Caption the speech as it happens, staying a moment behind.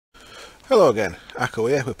Hello again, Akko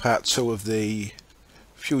here with part 2 of the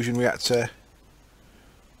fusion reactor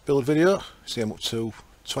build video. See, I'm up to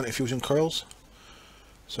 20 fusion coils,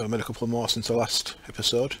 so I made a couple more since the last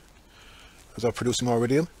episode as I'm producing more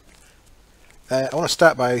iridium. I want to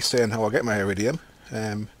start by saying how I get my iridium.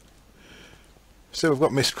 So we've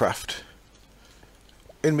got MindCrack.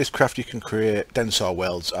 In MindCrack you can create Densor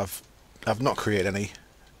welds. I've not created any.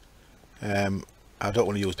 I don't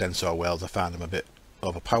want to use Densor welds, I find them a bit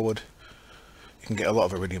overpowered. You can get a lot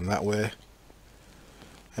of iridium that way.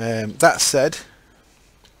 That said,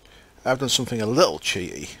 I've done something a little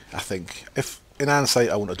cheaty, I think. If in hindsight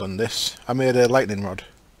I wouldn't have done this. I made a lightning rod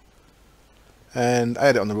and I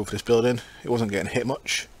had it on the roof of this building. It wasn't getting hit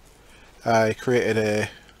much. I created a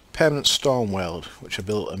permanent storm weld which I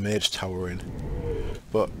built a mage tower in,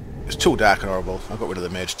 but it's too dark and horrible. I got rid of the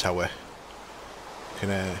mage tower.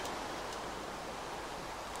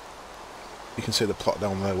 You can see the plot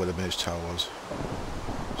down there where the mage tower was.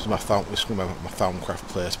 This is my Foundcraft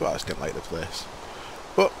place, but I just didn't like the place.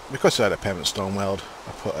 But because I had a permanent stone weld,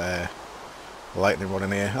 I put a lightning rod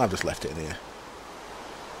in here, and I've just left it in here.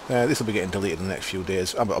 This will be getting deleted in the next few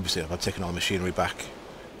days. Obviously I've taken all the machinery back,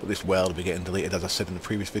 but this weld will be getting deleted. As I said in the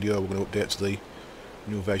previous video, we're going to update to the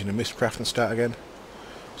new version of MindCrack and start again.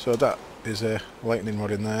 So that is a lightning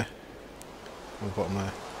rod in there, on the bottom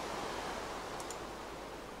there.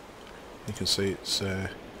 You can see it's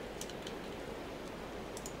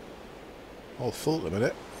all full at the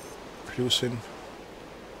minute, producing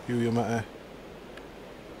UU matter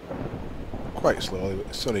quite slowly, but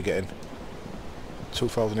it's only getting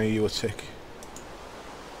 2000 AU a tick.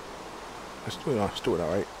 It's doing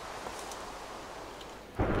alright.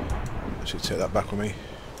 I should take that back with me.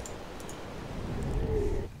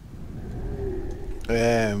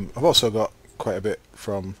 I've also got quite a bit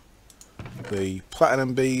from the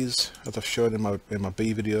platinum bees, as I've shown in my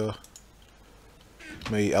bee video,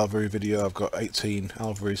 my alvery video. I've got 18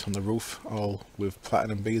 alveries on the roof, all with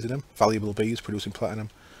platinum bees in them, valuable bees producing platinum.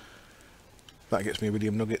 That gets me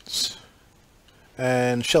iridium nuggets.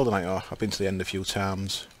 And sheldonite ore. I've been to the end a few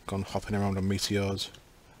times, gone hopping around on meteorites.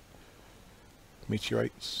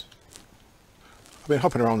 I've been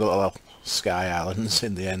hopping around the little sky islands.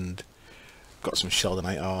 In the end, got some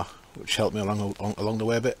sheldonite ore, which helped me along the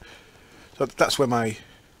way a bit. So that's where my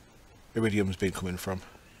iridium's been coming from.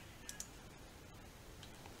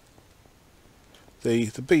 The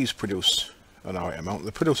bees produce an alright amount. They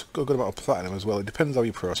produce a good amount of platinum as well. It depends how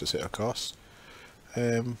you process it, of course.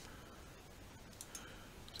 Since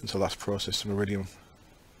I last processed some iridium,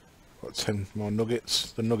 got 10 more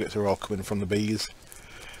nuggets. The nuggets are all coming from the bees.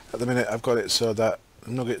 At the minute I've got it so that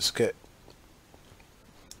the nuggets get...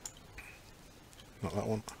 not that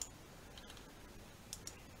one.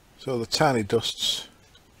 So the tiny dusts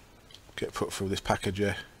get put through this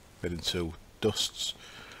packager, made into dusts,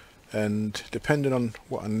 and depending on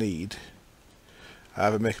what I need, I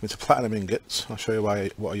either make them into platinum ingots. I'll show you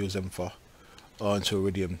what I use them for, or into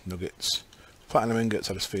iridium nuggets. Platinum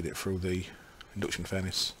ingots, I just feed it through the induction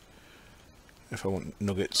furnace. If I want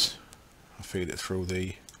nuggets, I feed it through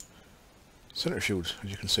the centrifuge.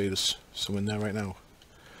 As you can see, there's some in there right now.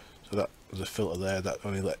 So that there's a filter there that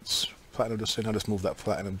only lets platinum dust in. I'll just move that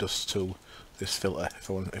platinum dust to this filter if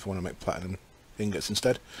I want to make platinum ingots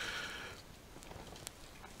instead.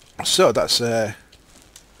 So that's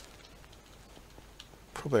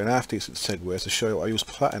probably an half decent segue to show you what I use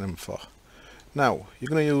platinum for. Now you're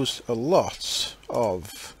going to use a lot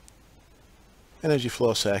of energy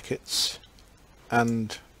flow circuits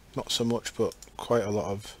and not so much, but quite a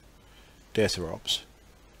lot of data orbs.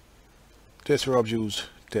 Data orbs use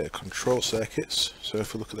data control circuits. So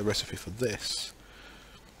if we look at the recipe for this,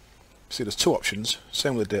 see there's two options.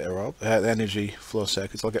 Same with the data orb, the energy flow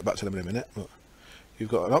circuits. I'll get back to them in a minute. But you've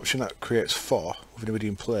got an option that creates 4 with an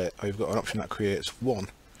iridium plate, or you've got an option that creates 1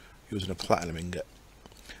 using a platinum ingot.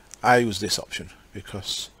 I use this option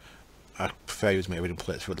because I prefer using my iridium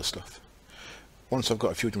plates for other stuff. Once I've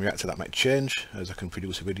got a fusion reactor, that might change as I can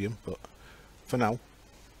produce iridium, but for now,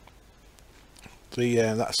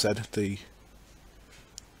 that said,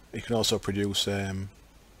 you can also produce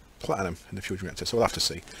platinum in the fusion reactor, so we'll have to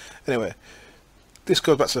see. Anyway, this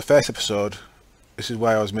goes back to the first episode. This is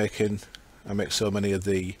why I make so many of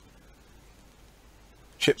the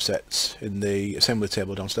chipsets in the assembly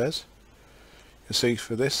table downstairs. You can see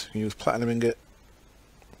for this, you can use platinum ingot.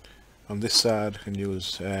 On this side, you can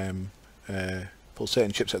use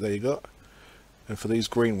pulsating chipset. There you go. And for these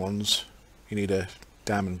green ones, you need a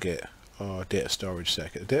diamond gate or data storage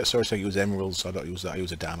circuit. The data storage circuit uses emeralds, so I don't use that. I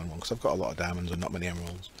use a diamond one because I've got a lot of diamonds and not many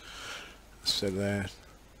emeralds. So there,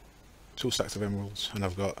 2 stacks of emeralds, and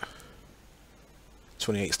I've got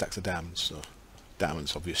 28 stacks of diamonds, so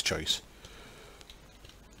diamonds obvious choice.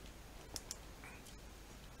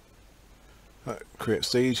 Right, create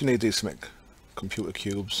these. You need these to make computer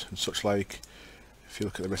cubes and such like. If you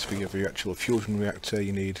look at the recipe of your actual fusion reactor,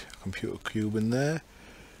 you need a computer cube in there.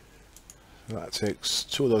 That takes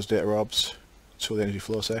 2 of those data orbs, 2 of the energy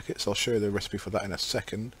flow circuits. I'll show you the recipe for that in a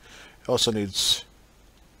second. It also needs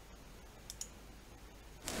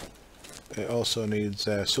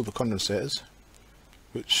supercondensators,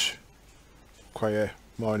 which require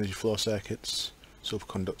more energy flow circuits,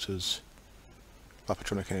 superconductors,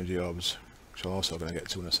 lapatronic energy orbs, which I'm also going to get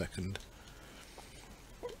to in a second.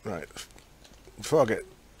 Right, before I get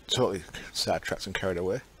totally sidetracked and carried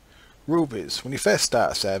away, rubies. When you first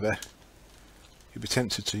start a server, you'd be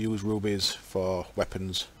tempted to use rubies for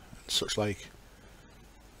weapons and such like.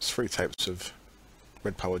 There's 3 types of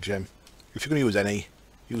red power gem. If you're going to use any,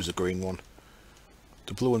 use the green one.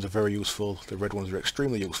 The blue ones are very useful, the red ones are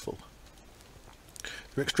extremely useful.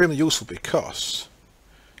 They're extremely useful because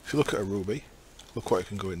if you look at a ruby, look what it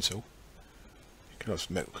can go into. You can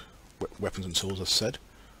also make weapons and tools, as said,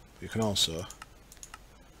 but you can also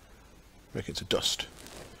make it into dust.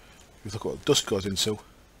 If you look at what dust goes into,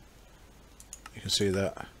 you can see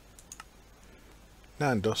that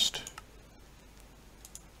 9 dust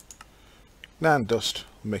will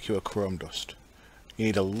make you a chrome dust. You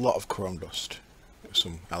need a lot of chrome dust with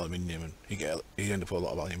some aluminium, and you end up with a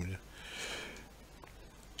lot of aluminium.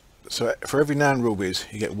 So for every 9 rubies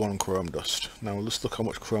you get 1 chrome dust. Now let's look how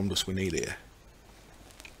much chrome dust we need here.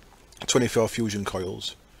 24 fusion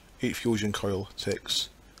coils. Each fusion coil takes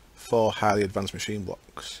 4 highly advanced machine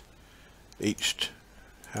blocks. Each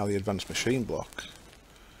highly advanced machine block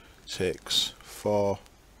takes 4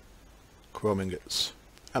 chrome ingots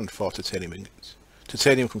and 4 titanium ingots.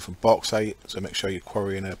 Titanium comes from bauxite, so make sure you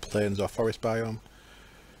quarry in a plains or forest biome.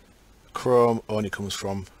 Chrome only comes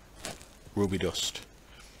from ruby dust.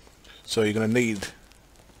 So you're going to need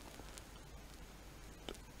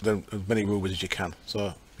as many rubies as you can,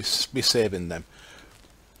 so be saving them.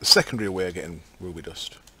 The secondary way of getting ruby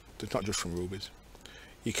dust, it's not just from rubies.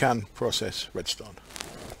 You can process redstone.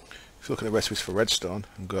 If you look at the recipes for redstone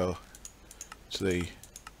and go to the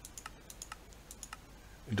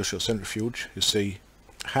industrial centrifuge, you'll see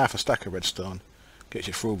half a stack of redstone gets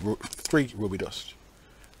you through 3 ruby dust.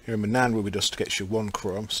 Remember, 9 ruby dust gets you 1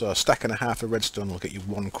 chrome, so a stack and a half of redstone will get you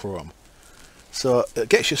 1 chrome. So it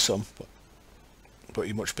gets you some, but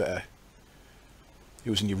you're much better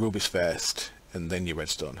using your rubies first and then your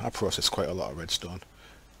redstone. I process quite a lot of redstone.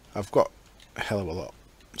 I've got a hell of a lot,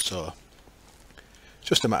 so it's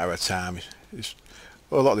just a matter of time.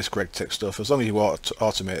 A lot of this GregTech stuff, as long as you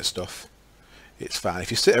automate stuff, it's fine. If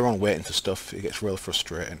you sit around waiting for stuff, it gets real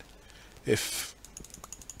frustrating.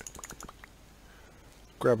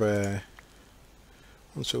 Grab a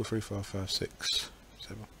 1, 2, 3, 4, 5, 6,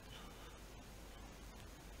 7.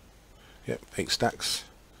 Yep, 8 stacks.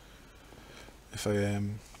 If I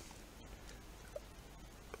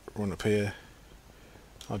run up here,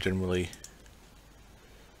 I'll generally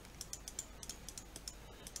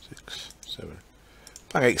 6, 7,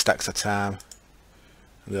 bang 8 stacks at a time,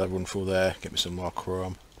 and then I'll run through there, get me some more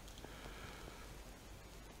chrome.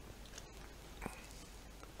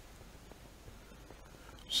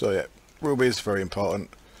 So yeah, ruby is very important.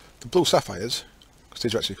 The blue sapphires, because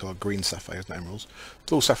these are actually called green sapphires, not emeralds.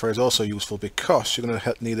 Blue sapphire is also useful because you're going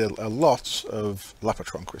to need a lot of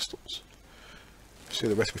lapatron crystals. See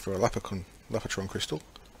the recipe for a lapatron crystal.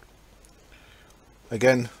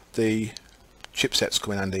 Again, the chipsets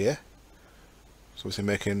come in handy here. So obviously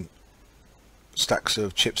making stacks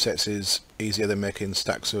of chipsets is easier than making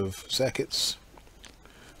stacks of circuits.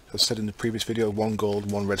 As I said in the previous video, 1 gold,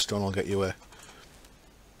 1 redstone will get you a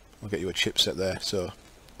chipset there, so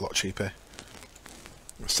a lot cheaper.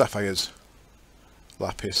 Sapphires,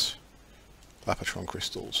 lapis, lapatron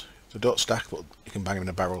crystals. They don't stack, but you can bang them in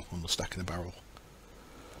a barrel and they'll stack in a barrel.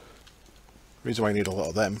 The reason why you need a lot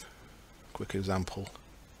of them, quick example,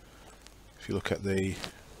 if you look at the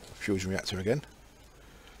fusion reactor again,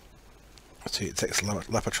 see it takes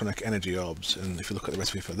lapatronic energy orbs, and if you look at the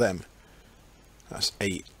recipe for them, that's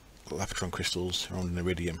 8 lapatron crystals around an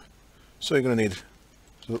iridium. So you're going to need,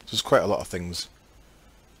 there's quite a lot of things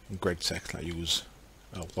in GregTech that use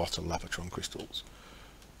a lot of lapatron crystals.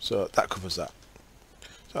 So that covers that.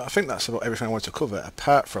 So I think that's about everything I wanted to cover,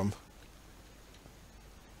 apart from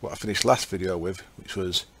what I finished last video with, which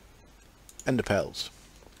was ender pearls.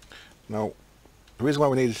 Now, the reason why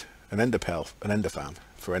we need an ender farm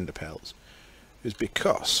for ender pearls is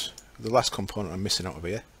because the last component I'm missing out of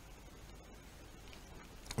here,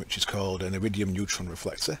 which is called an iridium neutron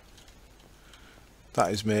reflector.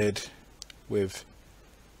 That is made with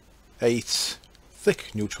 8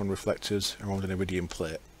 thick neutron reflectors around an iridium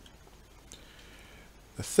plate.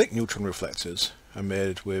 The thick neutron reflectors are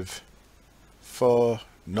made with 4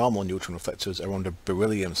 normal neutron reflectors around a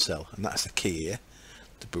beryllium cell, and that's the key here,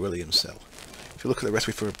 the beryllium cell. If you look at the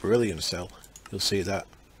recipe for a beryllium cell, you'll see that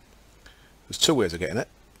there's 2 ways of getting it.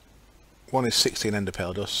 One is 16 ender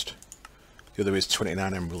pearl dust, the other is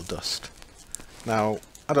 29 emerald dust. Now,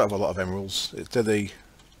 I don't have a lot of emeralds. They're the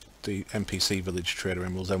NPC village trader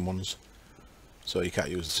emeralds, them ones. So you can't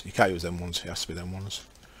use them ones, it has to be them ones.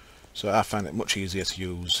 So I find it much easier to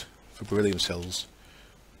use, for beryllium cells,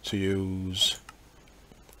 to use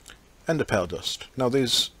ender pearl dust. Now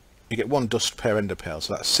these, you get 1 dust per ender pearl,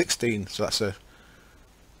 so that's 16, so that's a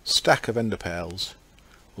stack of ender pearls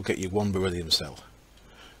will get you 1 beryllium cell.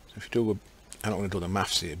 So if you do, I don't want to do the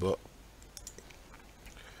maths here, but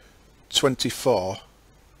 24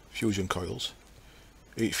 fusion coils.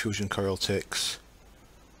 Each fusion coil takes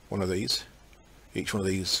 1 of these. Each one of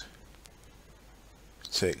these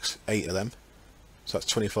takes 8 of them, so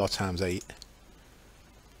that's 24 times 8.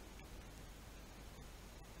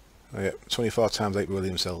 Oh, yeah, 24 times 8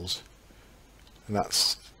 beryllium cells, and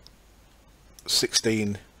that's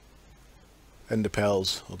 16 ender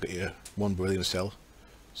pearls will get you 1 beryllium cell.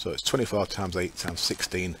 So it's 24 times 8 times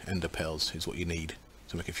 16 ender pearls is what you need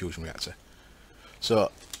to make a fusion reactor.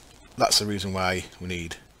 So that's the reason why we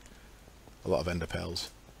need a lot of ender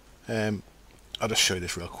pearls. I'll just show you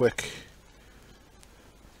this real quick.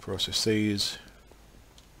 Process these.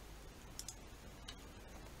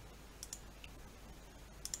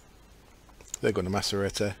 They go in the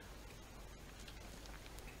macerator.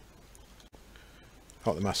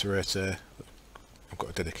 Out the macerator, I've got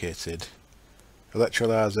a dedicated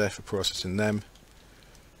electrolyzer for processing them.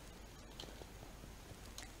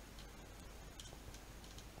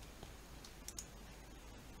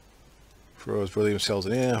 For those beryllium cells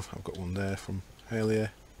in here, I've got one there from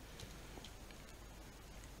earlier.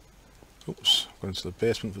 Oops, I've gone into the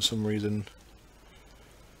basement for some reason.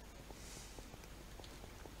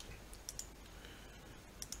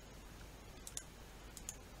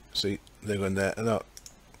 See, they're going there. And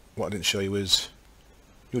what I didn't show you is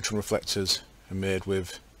neutron reflectors are made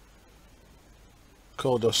with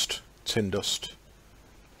coal dust, tin dust,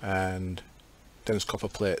 and dense copper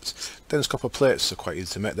plates. Dense copper plates are quite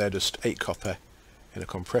easy to make. They're just 8 copper in a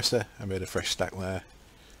compressor. I made a fresh stack there.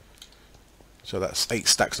 So that's 8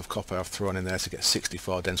 stacks of copper I've thrown in there to get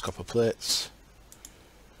 64 dense copper plates.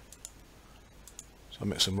 So I'll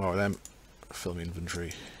make some more of them. Fill my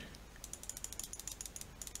inventory.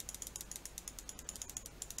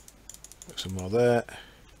 Make some more there.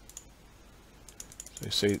 So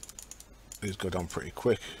you see these go down pretty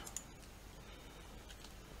quick.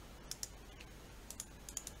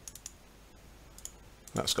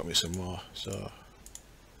 That's got me some more, so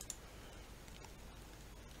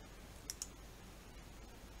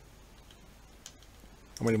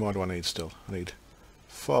how many more do I need still? I need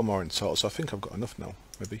 4 more in total, so I think I've got enough now,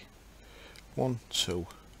 maybe. 1, 2,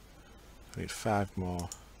 I need 5 more.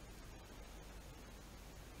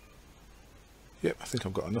 Yep, I think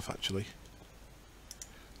I've got enough actually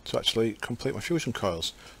to actually complete my fusion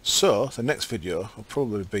coils. So the next video will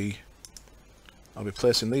probably be, I'll be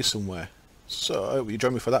placing these somewhere. So I hope you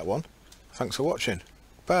join me for that one. Thanks for watching.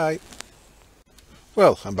 Bye.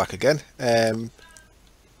 Well, I'm back again.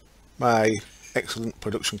 My excellent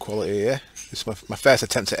production quality here. This is my first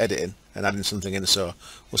attempt at editing and adding something in, so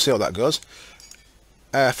we'll see how that goes.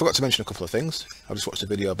 I forgot to mention a couple of things. I just watched the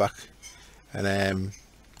video back, and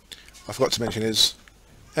I forgot to mention is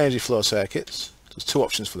energy flow circuits. There's 2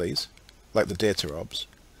 options for these, like the data orbs,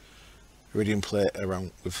 iridium plate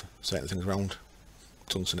around with certain things around,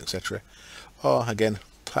 tungsten, etc. Or again,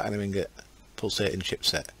 platinum ingot, pulsating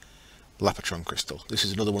chipset, lapotron crystal. This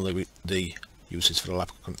is another one of the uses for the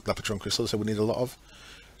lapotron crystal, so we need a lot of,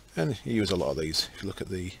 and you use a lot of these. If you look at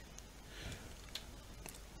the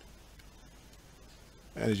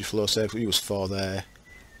energy flow circuit, we use 4 there.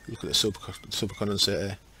 Look at the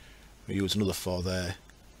supercondensator, we use another 4 there.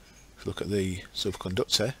 If you look at the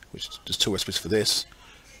superconductor, which there's 2 recipes for this,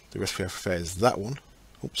 the recipe I prefer is that one.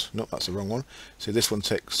 Oops, no, that's the wrong one. So this one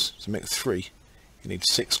takes, to make 3, you need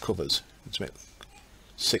 6 covers. And to make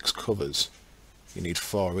 6 covers, you need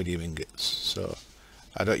 4 iridium ingots. So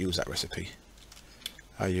I don't use that recipe.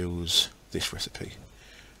 I use this recipe.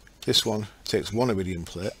 This one takes 1 iridium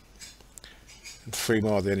plate and 3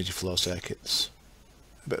 more of the energy flow circuits,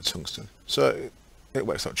 a bit of tungsten. So it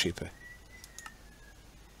works out cheaper.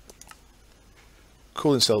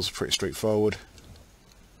 Cooling cells are pretty straightforward.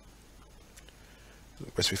 The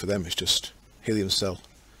recipe for them is just helium cell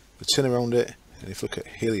with tin around it, and if you look at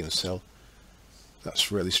helium cell,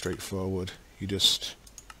 That's really straightforward. You just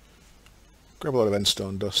grab a lot of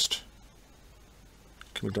endstone dust.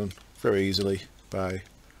 Can be done very easily by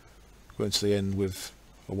going to the end with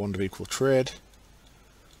a wand of equal trade.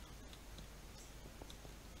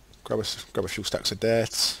 Grab a few stacks of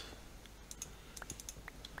dirt.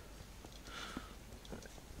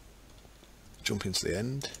 Jump into the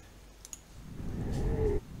end.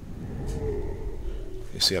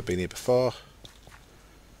 You see I've been here before.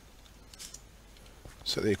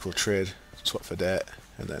 Set the equal trade, swap for dirt,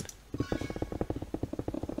 and then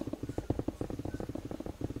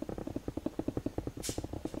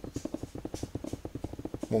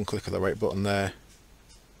one click of the right button there.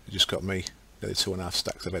 You just got me nearly 2.5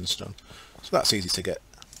 stacks of endstone. So that's easy to get.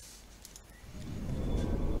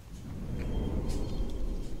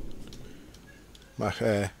 My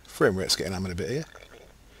frame rate's getting hammered a bit here.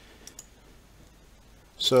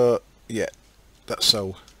 So yeah, that's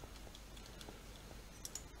how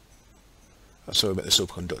we make the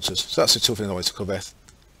superconductors. So that's the two things I wanted to cover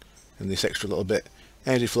in this extra little bit.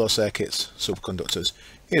 Energy flow circuits, superconductors.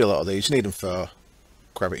 You need a lot of these. You need them for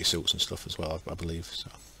gravity suits and stuff as well, I believe. So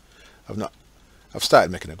I've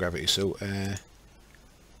started making a gravity suit.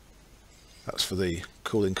 That's for the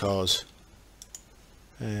cooling cores.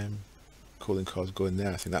 Cooling cores going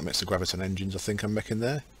there. I think that makes the graviton engines I think I'm making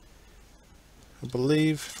there. I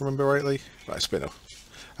believe, if I remember rightly. But it's been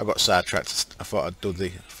I got sidetracked. I thought I'd do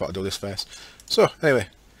this first. So anyway,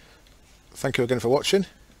 thank you again for watching,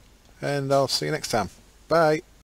 and I'll see you next time. Bye.